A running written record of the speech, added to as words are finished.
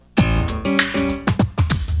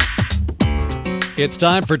It's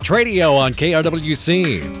time for Tradio on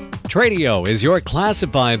KRWC. Tradio is your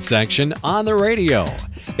classified section on the radio.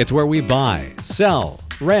 It's where we buy, sell,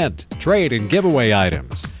 rent, trade, and give away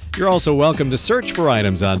items. You're also welcome to search for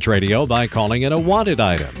items on Tradio by calling it a wanted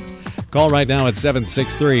item. Call right now at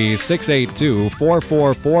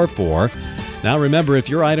 763-682-4444. Now remember, if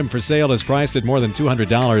your item for sale is priced at more than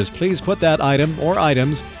 $200, please put that item or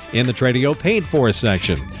items in the Tradio Paid For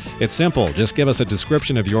section. It's simple. Just give us a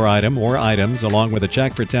description of your item or items along with a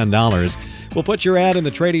check for $10. We'll put your ad in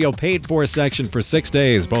the Tradio Paid For section for 6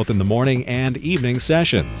 days, both in the morning and evening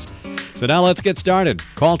sessions. So now let's get started.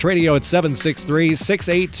 Call Tradio at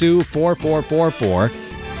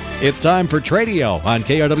 763-682-4444. It's time for Tradio on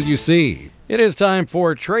KRWC. It is time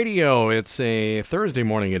for Tradio. It's a Thursday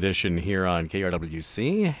morning edition here on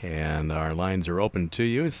KRWC, and our lines are open to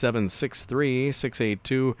you,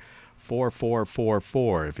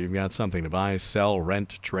 763-682-4444. If you've got something to buy, sell,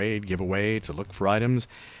 rent, trade, give away, to look for items,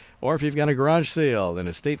 or if you've got a garage sale, an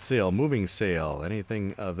estate sale, moving sale,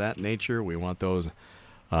 anything of that nature, we want those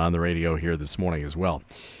on the radio here this morning as well.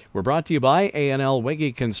 We're brought to you by A&L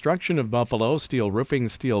Wege Construction of Buffalo, steel roofing,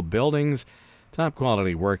 steel buildings, top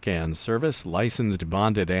quality work and service, licensed,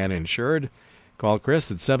 bonded, and insured. Call Chris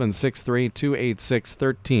at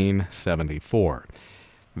 763-286-1374.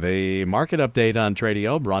 The market update on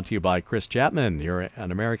Tradio brought to you by Chris Chapman. You're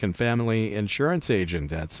an American Family Insurance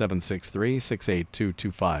agent at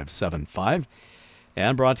 763-682-2575.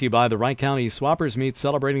 And brought to you by the Wright County Swappers Meet,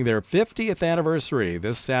 celebrating their 50th anniversary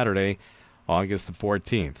this Saturday, August the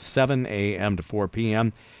 14th, 7 a.m. to 4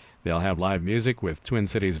 p.m. They'll have live music with Twin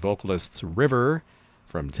Cities vocalists River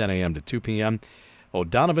from 10 a.m. to 2 p.m.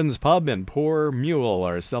 O'Donovan's Pub and Poor Mule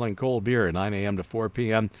are selling cold beer 9 a.m. to 4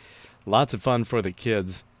 p.m. Lots of fun for the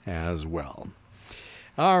kids as well.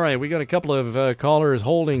 All right, we got a couple of callers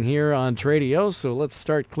holding here on Tradio, so let's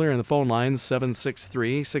start clearing the phone lines,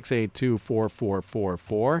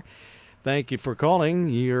 763-682-4444. Thank you for calling.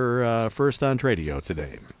 You're first on Tradio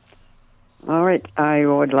today. All right, I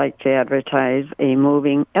would like to advertise a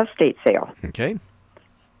moving estate sale. Okay.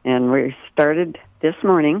 And we started this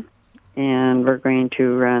morning, and we're going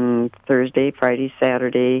to run Thursday, Friday,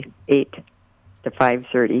 Saturday, 8 to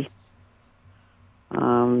 5:30.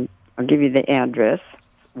 I'll give you the address,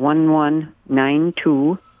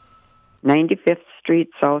 1192 95th Street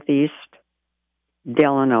Southeast,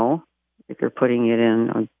 Delano, if you're putting it in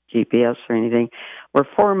on GPS or anything. We're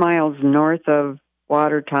 4 miles north of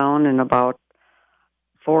Watertown and about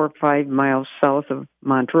 4 or 5 miles south of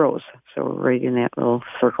Montrose. So we're right in that little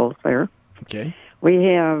circle there. Okay. We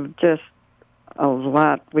have just a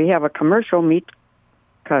lot. We have a commercial meat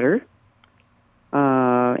cutter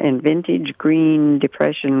and vintage green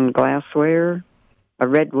depression glassware, a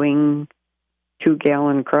Red Wing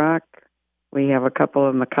 2-gallon crock. We have a couple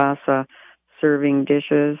of Mikasa serving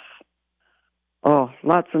dishes. Oh,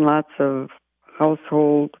 lots and lots of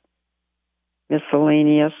household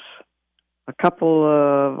miscellaneous, a couple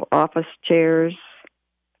of office chairs,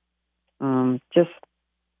 just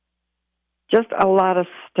a lot of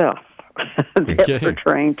stuff that we're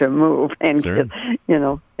trying to move and sure.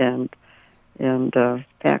 and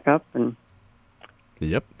pack up. And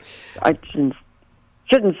yep, I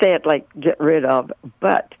shouldn't say it like get rid of,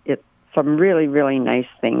 but it's some really, really nice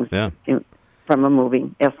things. Yeah. From a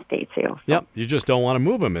moving estate sale. So. Yep, you just don't want to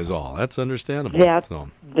move them is all. That's understandable. That's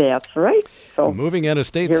right. So moving and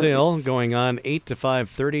estate sale going on 8 to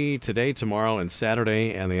 5:30 today, tomorrow, and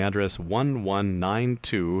Saturday, and the address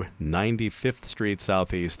 1192 95th Street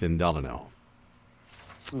Southeast in Delano.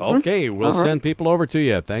 Mm-hmm. Okay, we'll send people over to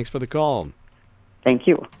you. Thanks for the call. Thank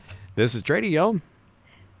you. This is Tradio.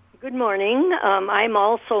 Good morning. I'm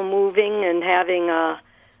also moving and having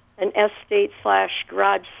an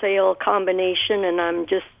estate/garage sale combination, and I'm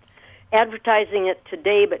just advertising it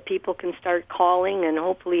today, but people can start calling, and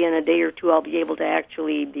hopefully in a day or two I'll be able to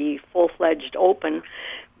actually be full-fledged open.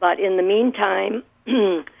 But in the meantime,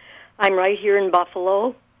 I'm right here in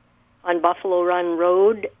Buffalo, on Buffalo Run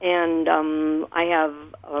Road, and I have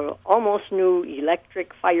an almost new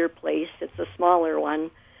electric fireplace. It's a smaller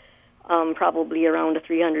one, probably around a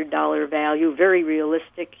 $300 value, very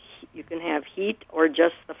realistic. You can have heat or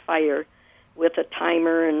just the fire with a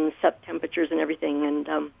timer and set temperatures and everything. And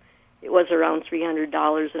it was around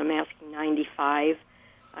 $300, and I'm asking $95.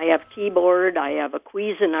 I have keyboard. I have a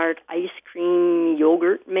Cuisinart ice cream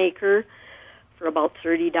yogurt maker for about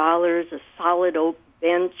 $30. A solid oak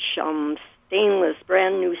bench,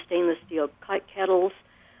 brand new stainless steel kettles,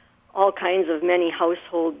 all kinds of many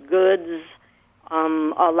household goods,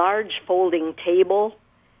 a large folding table.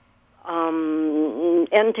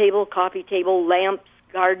 End table, coffee table, lamps,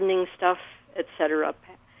 gardening stuff, etc.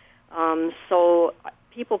 So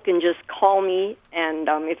people can just call me, and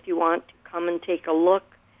if you want to come and take a look,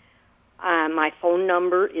 my phone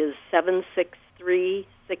number is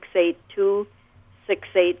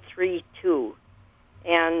 763-682-6832,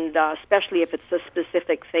 and especially if it's the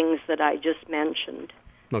specific things that I just mentioned.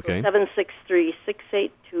 Okay. So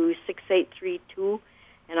 763-682-6832,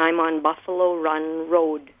 and I'm on Buffalo Run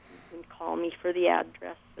Road. You can call me for the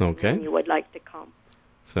address when you would like to come.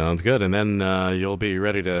 Sounds good. And then you'll be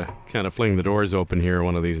ready to kind of fling the doors open here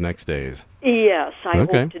one of these next days. Yes, I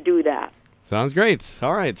hope to do that. Sounds great.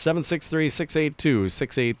 All right,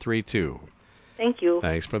 763-682-6832. Thank you.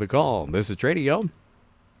 Thanks for the call. This is Radio.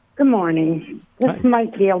 Good morning. This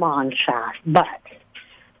might be a long shot, but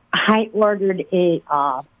I ordered an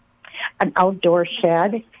outdoor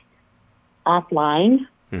shed offline,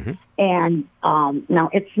 and now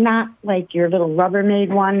it's not like your little Rubbermaid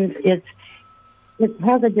ones. It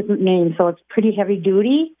has a different name, so it's pretty heavy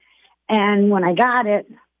duty. And when I got it,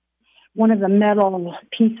 one of the metal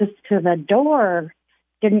pieces to the door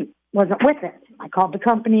wasn't with it. I called the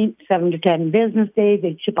company, 7 to 10 business days.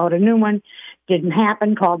 They'd ship out a new one. Didn't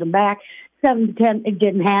happen. Called them back, 7 to 10. It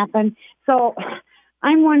didn't happen. So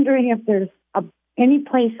I'm wondering if there's any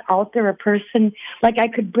place out there, a person, like I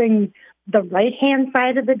could bring the right-hand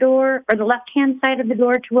side of the door or the left-hand side of the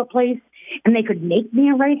door to a place, and they could make me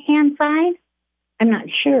a right-hand side. I'm not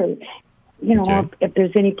sure, if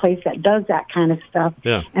there's any place that does that kind of stuff.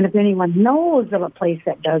 Yeah. And if anyone knows of a place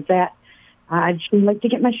that does that, I'd sure like to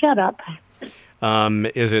get my shed up.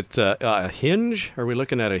 Is it a hinge? Are we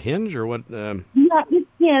looking at a hinge or what? Yeah, it's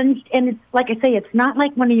hinged, and it's like I say, it's not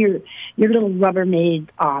like one of your little Rubbermaid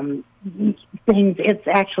things. It's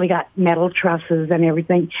actually got metal trusses and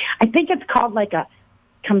everything. I think it's called like a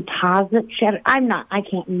composite shed. I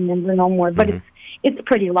can't remember no more, but it's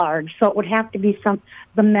pretty large, so it would have to be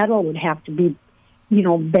the metal would have to be,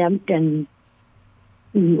 bent and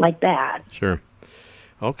like that. Sure.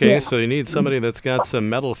 Okay, so you need somebody that's got some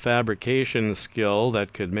metal fabrication skill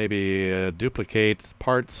that could maybe duplicate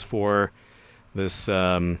parts for this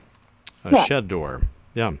shed door.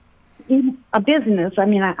 Yeah. A business. I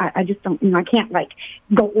mean, I just don't. I can't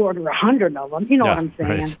go order 100 of them. You know what I'm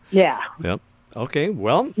saying? Right. Yeah. Yep. Okay.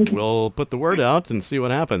 Well, we'll put the word out and see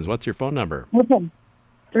what happens. What's your phone number? Okay.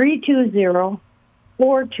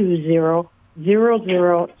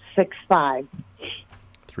 320-420-0065.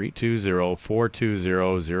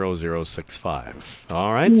 320-420-0065.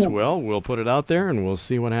 All right. Yeah. Well, we'll put it out there and we'll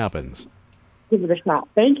see what happens. Give it a shot.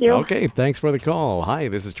 Thank you. Okay. Thanks for the call. Hi,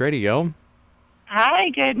 this is Tradio.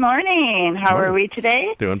 Hi. Good morning. How are we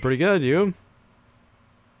today? Doing pretty good. You?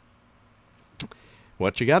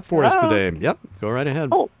 What you got for us today? Yep. Go right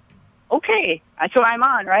ahead. Oh, okay. So I'm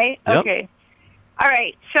on, right? Yep. Okay. All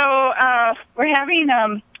right. So we're having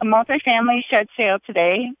a multifamily shed sale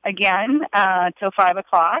today, again, till 5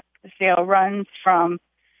 o'clock. The sale runs from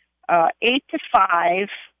 8 to 5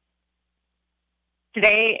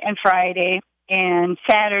 today and Friday, and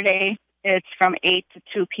Saturday it's from 8 to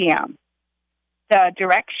 2 p.m. The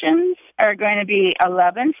directions are going to be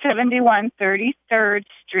 1171 33rd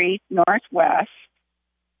Street Northwest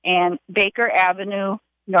and Baker Avenue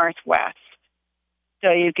Northwest.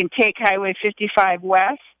 So you can take Highway 55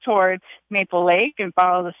 west towards Maple Lake and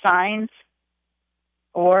follow the signs,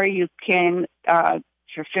 or you can, if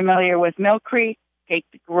you're familiar with Mill Creek, take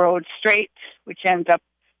the road straight, which ends up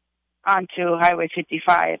onto Highway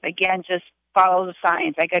 55. Again, just follow the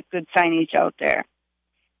signs. I got good signage out there.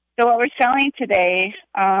 So what we're selling today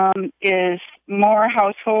is more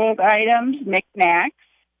household items, knickknacks.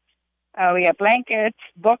 We have blankets,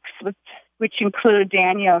 books, which include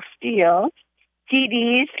Danielle Steele,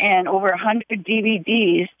 CDs, and over 100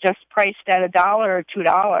 DVDs, just priced at $1 or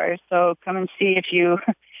 $2. So come and see if you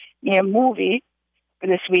need a movie for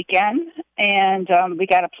this weekend. And we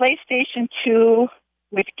got a PlayStation 2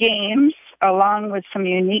 with games, along with some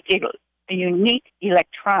unique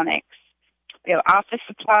electronics. We have office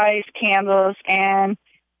supplies, candles, and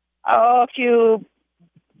a few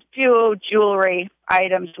jewelry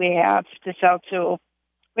items we have to sell too.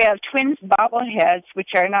 We have Twins bobbleheads,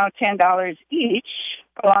 which are now $10 each,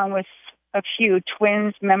 along with a few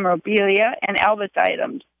Twins memorabilia and Elvis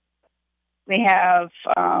items. We have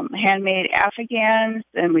handmade Afghans,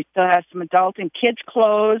 and we still have some adult and kids'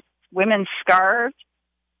 clothes, women's scarves,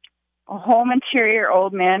 a home interior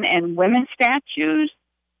old men and women statues,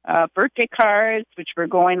 birthday cards, which were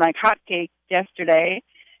going like hotcakes yesterday,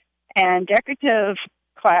 and decorative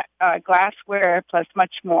glassware, plus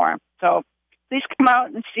much more. So please come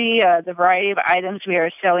out and see the variety of items we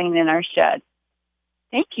are selling in our shed.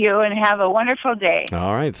 Thank you, and have a wonderful day.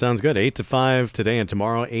 All right, sounds good. 8 to 5 today and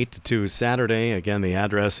tomorrow, 8 to 2 Saturday. Again, the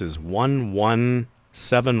address is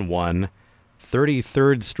 1171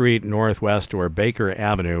 33rd Street Northwest, or Baker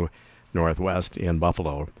Avenue Northwest in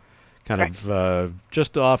Buffalo. Kind of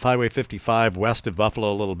just off Highway 55 west of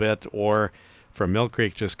Buffalo a little bit, or from Mill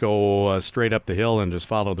Creek, just go straight up the hill and just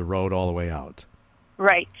follow the road all the way out.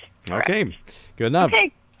 Right. Okay, good enough.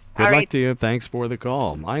 Okay. Good All luck right. to you. Thanks for the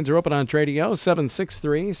call. Lines are open on Tradio,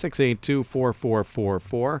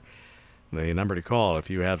 763-682-4444. The number to call if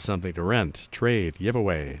you have something to rent, trade,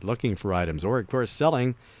 giveaway, looking for items, or, of course,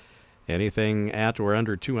 selling anything at or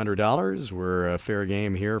under $200. We're a fair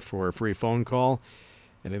game here for a free phone call.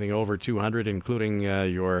 Anything over $200, including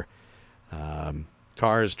your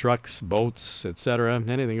cars, trucks, boats, etc.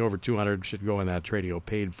 Anything over $200 should go in that Tradio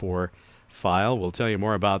paid for file. We'll tell you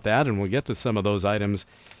more about that, and we'll get to some of those items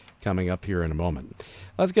coming up here in a moment.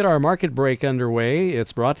 Let's get our market break underway.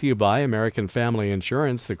 It's brought to you by American Family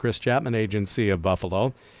Insurance, the Chris Chapman Agency of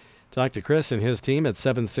Buffalo. Talk to Chris and his team at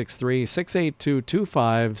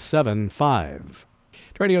 763-682-2575.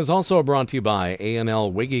 Radio is also brought to you by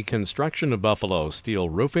A&L Wiggy Construction of Buffalo. Steel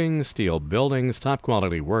roofing, steel buildings, top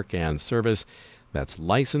quality work and service that's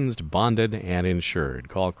licensed, bonded, and insured.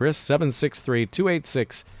 Call Chris,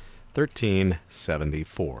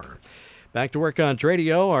 763-286-1374. Back to work on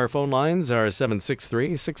Tradio. Our phone lines are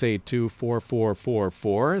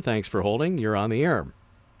 763-682-4444. Thanks for holding. You're on the air.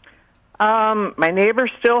 My neighbor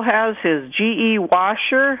still has his GE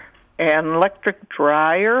washer and electric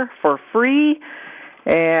dryer for free,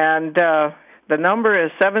 and the number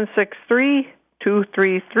is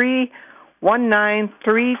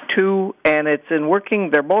 763-233-1932, and it's in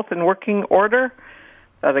working. They're both in working order.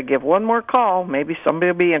 I'll give one more call. Maybe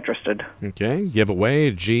somebody will be interested. Okay,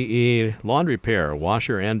 giveaway GE lawn repair,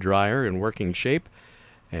 washer and dryer in working shape,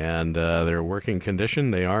 and their working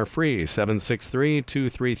condition. They are free.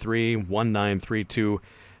 763-233-1932,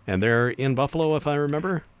 and they're in Buffalo, if I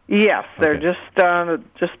remember. Yes, they're Okay.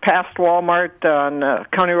 just past Walmart on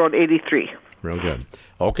County Road 83. Real good.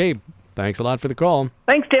 Okay, thanks a lot for the call.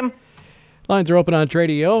 Thanks, Tim. Lines are open on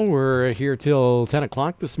Tradio. We're here till 10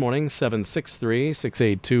 o'clock this morning,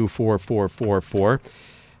 763-682-4444.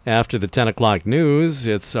 After the 10 o'clock news,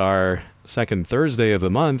 it's our second Thursday of the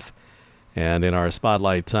month. And in our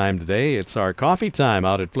spotlight time today, it's our coffee time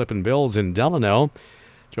out at Flippin' Bill's in Delano.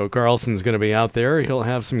 Joe Carlson's going to be out there. He'll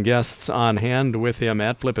have some guests on hand with him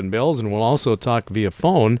at Flippin' Bill's, and we'll also talk via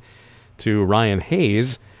phone to Ryan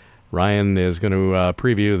Hayes. Ryan is going to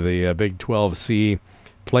preview the Big 12C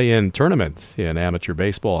play-in tournament in amateur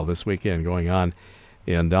baseball this weekend going on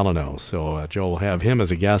in Delano. So Joe will have him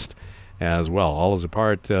as a guest as well, all as a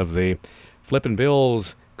part of the Flippin'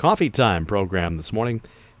 Bill's Coffee Time program this morning,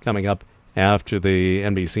 coming up after the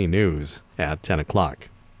NBC News at 10 o'clock.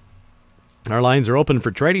 Our lines are open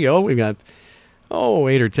for Tradio. We've got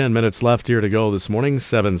 8 or 10 minutes left here to go this morning,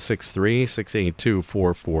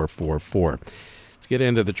 763-682-4444. Let's get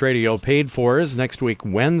into the Tradio paid fors. Next week,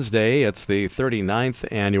 Wednesday, it's the 39th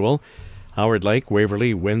annual Howard Lake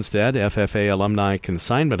Waverly Winstead FFA Alumni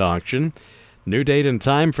Consignment Auction. New date and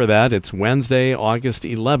time for that, it's Wednesday, August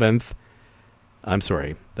 11th. I'm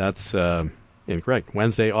sorry, that's incorrect.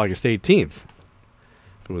 Wednesday, August 18th.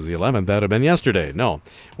 If it was the 11th, that would have been yesterday. No,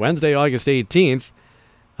 Wednesday, August 18th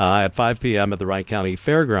at 5 p.m. at the Wright County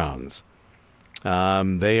Fairgrounds.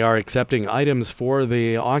 They are accepting items for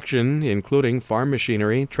the auction, including farm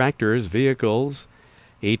machinery, tractors, vehicles,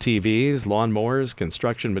 ATVs, lawnmowers,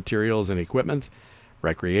 construction materials and equipment,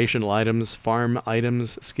 recreational items, farm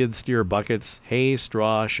items, skid steer buckets, hay,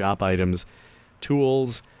 straw, shop items,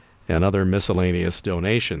 tools, and other miscellaneous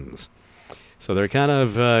donations. So they're kind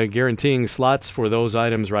of guaranteeing slots for those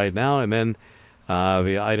items right now, and then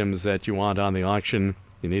the items that you want on the auction,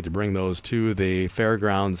 you need to bring those to the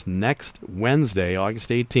fairgrounds next Wednesday, August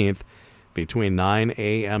 18th, between 9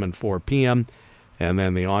 a.m. and 4 p.m., and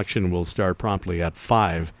then the auction will start promptly at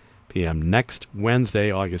 5 p.m. next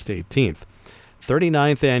Wednesday, August 18th.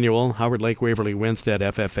 39th Annual Howard Lake Waverly Winstead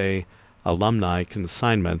FFA Alumni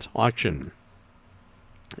Consignment Auction.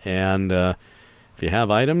 And if you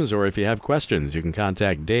have items or if you have questions, you can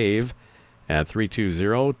contact Dave at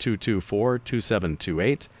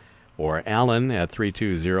 320-224-2728 or Alan at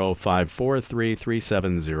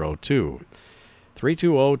 320-543-3702.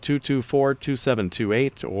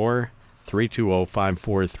 320-224-2728 or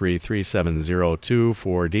 320-543-3702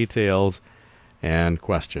 for details and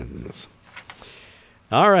questions.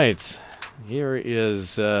 All right, here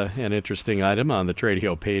is an interesting item on the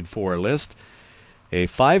Tradio paid for list. A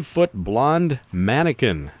 5-foot blonde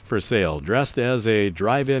mannequin for sale, dressed as a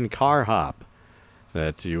drive-in car hop.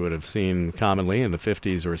 that you would have seen commonly in the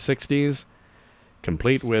 50s or 60s,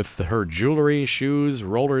 complete with her jewelry, shoes,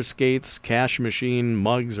 roller skates, cash machine,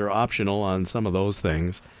 mugs are optional on some of those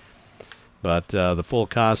things. But the full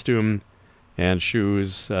costume and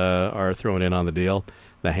shoes are thrown in on the deal.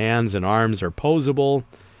 The hands and arms are posable.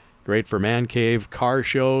 Great for man cave car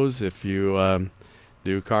shows. If you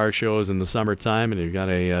do car shows in the summertime and you've got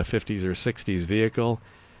a 50s or 60s vehicle,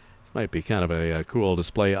 this might be kind of a cool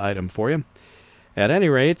display item for you. At any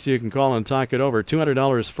rate, you can call and talk it over.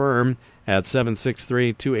 $200 firm at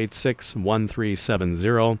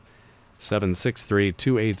 763-286-1370.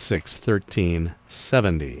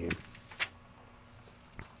 763-286-1370.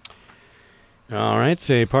 All right,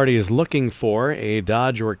 a party is looking for a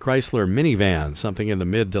Dodge or Chrysler minivan, something in the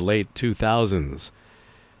mid to late 2000s.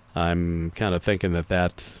 I'm kind of thinking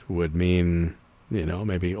that would mean,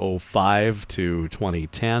 maybe 05 to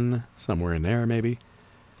 2010, somewhere in there maybe.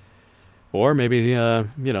 Or maybe,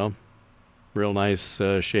 real nice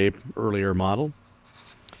shape, earlier model.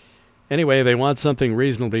 Anyway, they want something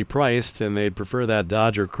reasonably priced, and they'd prefer that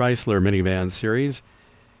Dodge or Chrysler minivan series.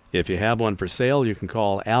 If you have one for sale, you can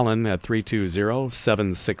call Alan at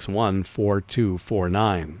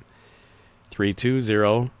 320-761-4249.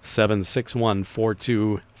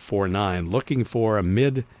 320-761-4249. Looking for a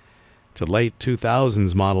mid to late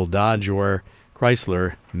 2000s model Dodge or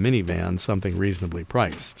Chrysler minivan, something reasonably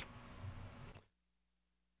priced.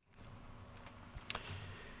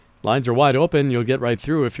 Lines are wide open. You'll get right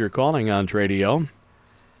through if you're calling on Tradio.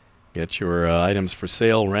 Get your items for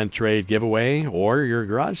sale, rent, trade, giveaway, or your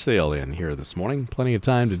garage sale in here this morning. Plenty of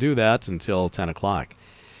time to do that until 10 o'clock.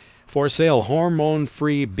 For sale,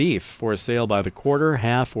 hormone-free beef. For sale by the quarter,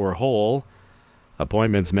 half, or whole.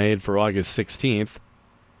 Appointments made for August 16th.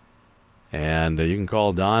 And you can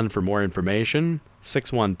call Don for more information.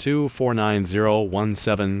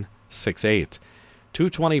 612-490-1768.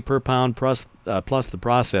 $2.20 per pound plus the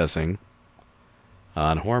processing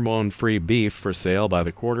on hormone-free beef for sale by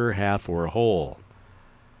the quarter, half, or whole.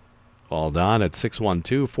 Call Don at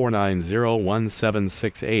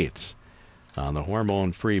 612-490-1768 on the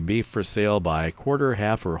hormone-free beef for sale by quarter,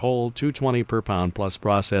 half, or whole, $2.20 per pound plus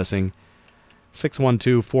processing.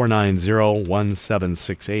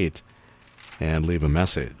 612-490-1768 and leave a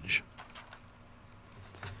message.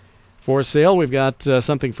 For sale, we've got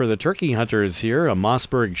something for the turkey hunters here, a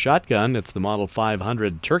Mossberg shotgun. It's the Model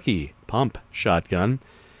 500 turkey pump shotgun.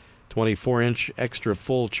 24-inch extra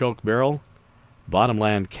full choke barrel.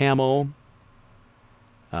 Bottomland camo.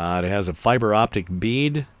 It has a fiber optic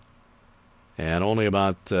bead. And only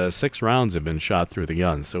about 6 rounds have been shot through the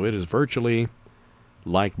gun. So it is virtually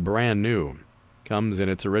like brand new. Comes in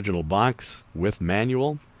its original box with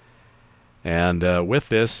manual. And with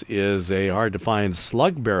this is a hard-to-find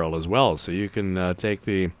slug barrel as well. So you can take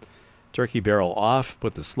the turkey barrel off,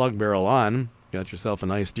 put the slug barrel on. Got yourself a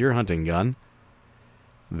nice deer hunting gun.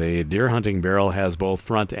 The deer hunting barrel has both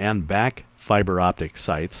front and back fiber optic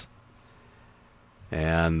sights.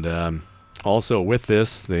 And also with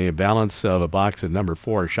this, the balance of a box of number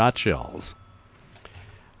 4 shot shells.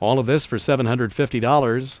 All of this for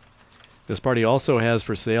 $750. This party also has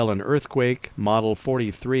for sale an Earthquake Model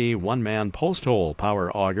 43 one-man post hole power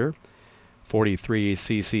auger,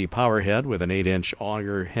 43cc power head with an 8-inch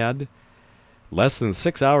auger head. Less than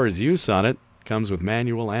 6 hours use on it. Comes with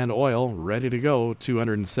manual and oil, ready to go,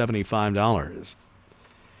 $275.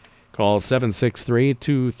 Call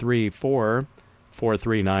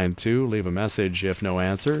 763-234-4392. Leave a message if no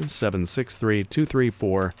answer,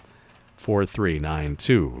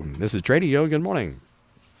 763-234-4392. This is Tradio. Good morning.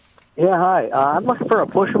 Yeah, hi. I'm looking for a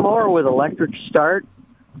push mower with electric start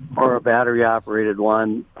or a battery-operated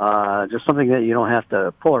one, just something that you don't have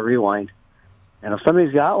to pull or rewind. And if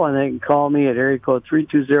somebody's got one, they can call me at area code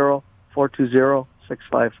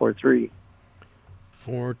 320-420-6543.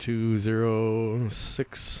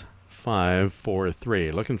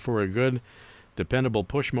 420-6543. Looking for a good, dependable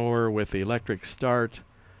push mower with electric start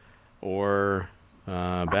or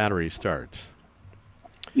battery start.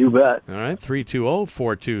 You bet. All right,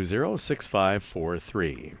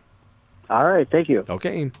 320-420-6543. All right, thank you.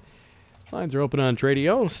 Okay. Lines are open on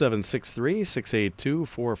Tradio,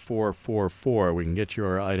 763-682-4444. We can get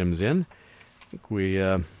your items in. I think we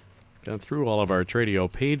got through all of our Tradio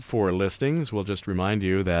paid-for listings. We'll just remind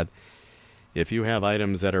you that if you have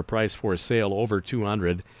items that are priced for sale over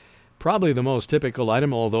 $200, probably the most typical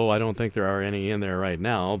item, although I don't think there are any in there right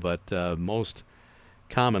now, but most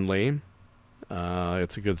commonly,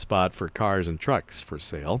 it's a good spot for cars and trucks for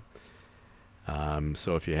sale.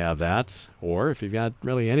 So if you have that, or if you've got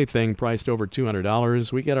really anything priced over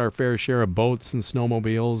 $200, we get our fair share of boats and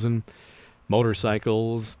snowmobiles and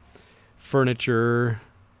motorcycles, furniture.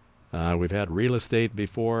 We've had real estate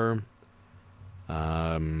before.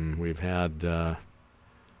 We've had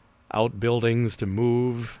outbuildings to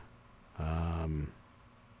move.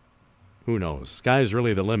 Who knows? Sky's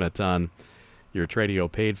really the limit on your Tradio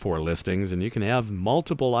paid for listings, and you can have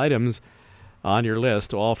multiple items on your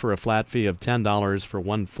list, all for a flat fee of $10 for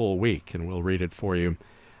 1 full week, and we'll read it for you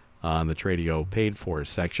on the Tradio paid for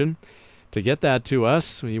section. To get that to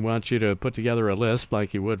us, we want you to put together a list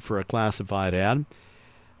like you would for a classified ad.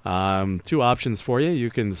 2 options for you.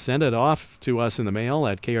 You can send it off to us in the mail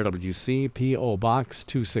at KRWC, P.O. Box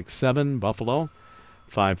 267, Buffalo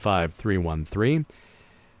 55313.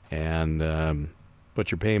 And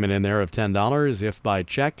put your payment in there of $10. If by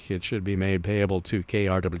check, it should be made payable to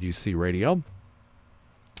KRWC Radio.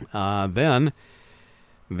 Then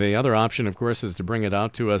the other option, of course, is to bring it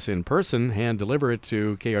out to us in person, hand deliver it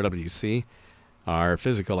to KRWC. Our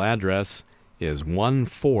physical address is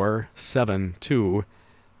 1472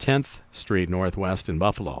 10th Street Northwest in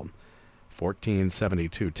Buffalo.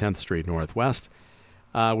 1472 10th Street Northwest.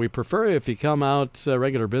 We prefer if you come out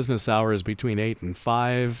regular business hours between 8 and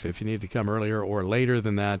 5. If you need to come earlier or later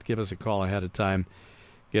than that, give us a call ahead of time.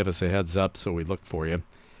 Give us a heads up so we look for you.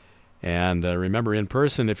 And remember, in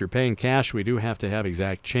person, if you're paying cash, we do have to have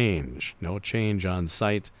exact change. No change on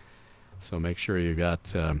site, so make sure you got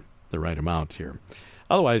the right amount here.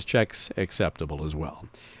 Otherwise, checks acceptable as well.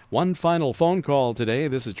 One final phone call today.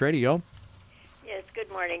 This is Tradio. Yes, good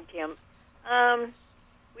morning, Tim.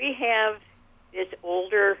 We have this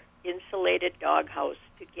older insulated doghouse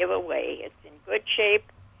to give away. It's in good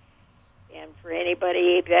shape, and for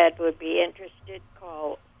anybody that would be interested,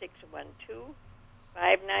 call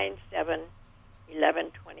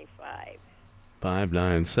 612-597-1125.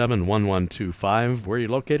 597-1125. Where are you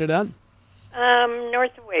located at?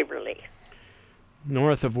 North of Waverly.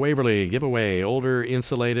 North of Waverly. Giveaway. Older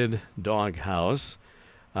insulated dog house.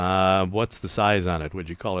 What's the size on it? Would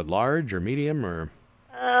you call it large or medium or?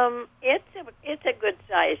 It's a good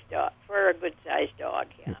sized dog for a good sized dog.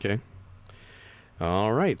 Yeah. Okay.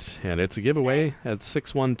 All right, and it's a giveaway at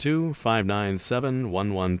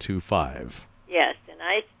 612-597-1125. Yes, and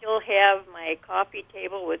I still have my coffee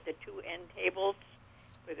table with the 2 end tables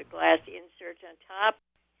with the glass inserts on top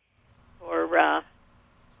for $50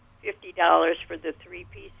 for the 3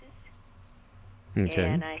 pieces. Okay.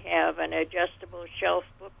 And I have an adjustable shelf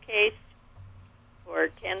bookcase for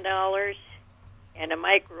 $10 and a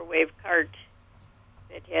microwave cart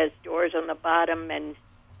that has doors on the bottom and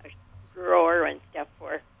a drawer and stuff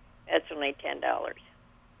for. That's only $10.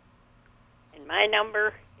 And my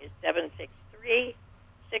number is 763-658-4467.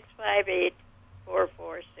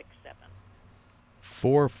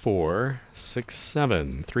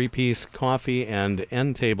 4467. 3-piece coffee and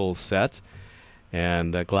end table set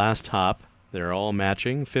and a glass top. They're all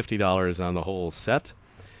matching. $50 on the whole set.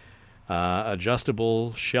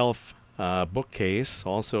 Adjustable shelf bookcase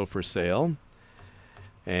also for sale.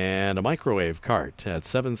 And a microwave cart at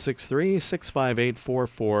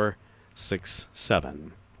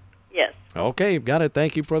 763-658-4467. Yes. Okay, got it.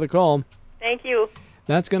 Thank you for the call. Thank you.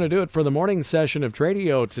 That's going to do it for the morning session of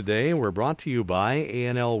Tradio today. We're brought to you by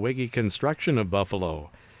A&L Wiggy Construction of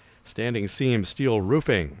Buffalo. Standing seam steel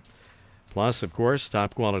roofing. Plus, of course,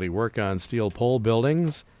 top quality work on steel pole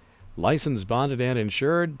buildings. Licensed, bonded, and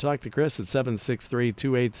insured. Talk to Chris at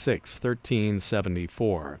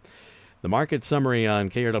 763-286-1374. The market summary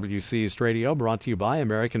on KRWC's Tradio brought to you by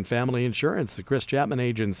American Family Insurance, the Chris Chapman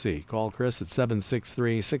Agency. Call Chris at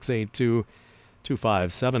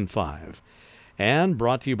 763-682-2575. And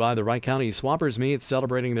brought to you by the Wright County Swappers Meet,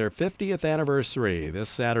 celebrating their 50th anniversary this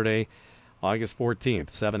Saturday, August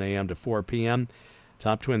 14th, 7 a.m. to 4 p.m.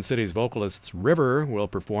 Top Twin Cities vocalists River will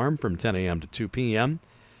perform from 10 a.m. to 2 p.m.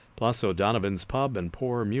 Plus, O'Donovan's Pub and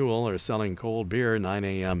Poor Mule are selling cold beer 9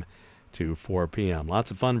 a.m. to 4 p.m.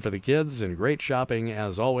 Lots of fun for the kids and great shopping,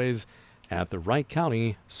 as always, at the Wright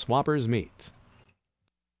County Swappers Meet.